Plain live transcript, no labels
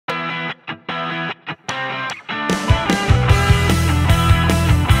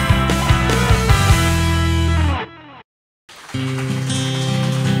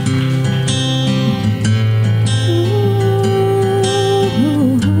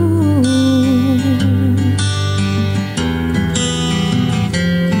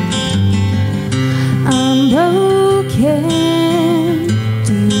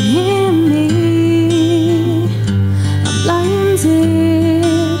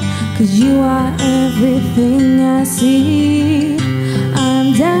'cause you are everything I see.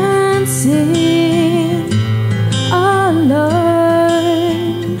 I'm dancing alone,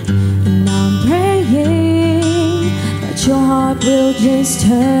 and I'm praying that your heart will just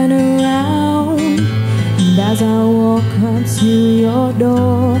turn around. And as I walk up to your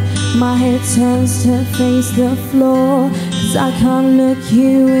door, my head turns to face the floor, 'cause I can't look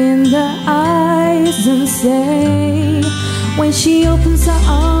you in the eyes and say, when she opens her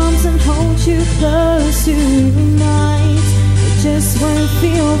arms and holds you close tonight, it just won't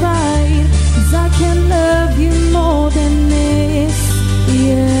feel right, 'cause I can't love you more than this,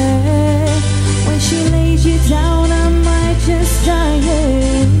 yeah. When she lays you down, I might just die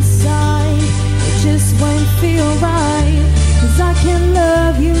inside. It just won't feel right, 'cause I can't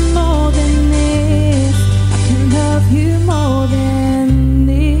love you more than this. I can love you more than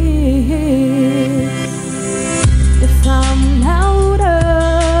this. If I'm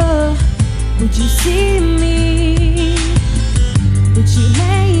louder, would you see me? Would you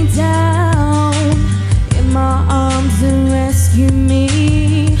lay down in my arms and rescue me?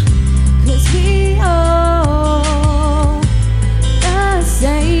 'Cause we all the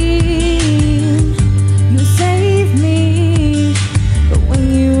same. You save me, but when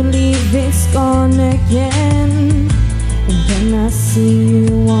you leave it's gone again. And then I see you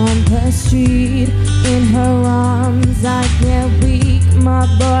on the street, in her arms I get weak, my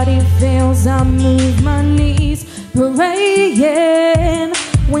body fails, I move my knees, praying.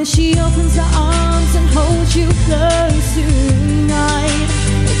 When she opens her arms and holds you close tonight,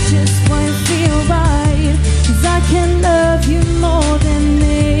 it just won't feel right, 'cause I can't love you more than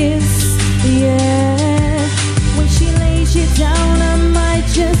this, yeah. When she lays you down, I might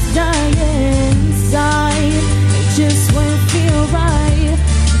just die inside. It just won't feel right,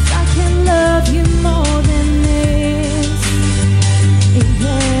 'cause I can't love you more than this,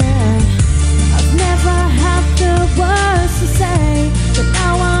 yeah. I've never had the words to say, but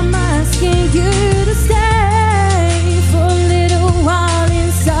now I'm asking you to stay for a little while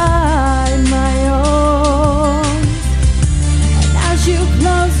inside my arms. And as you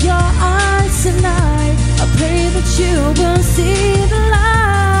close your eyes tonight, I pray that you will see the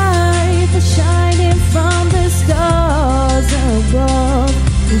light that's shining from the stars above.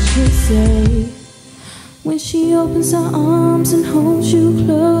 And she'll say, when she opens her arms and holds you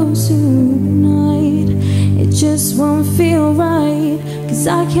close tonight, it just won't feel right, 'cause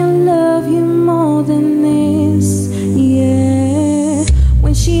I can't love you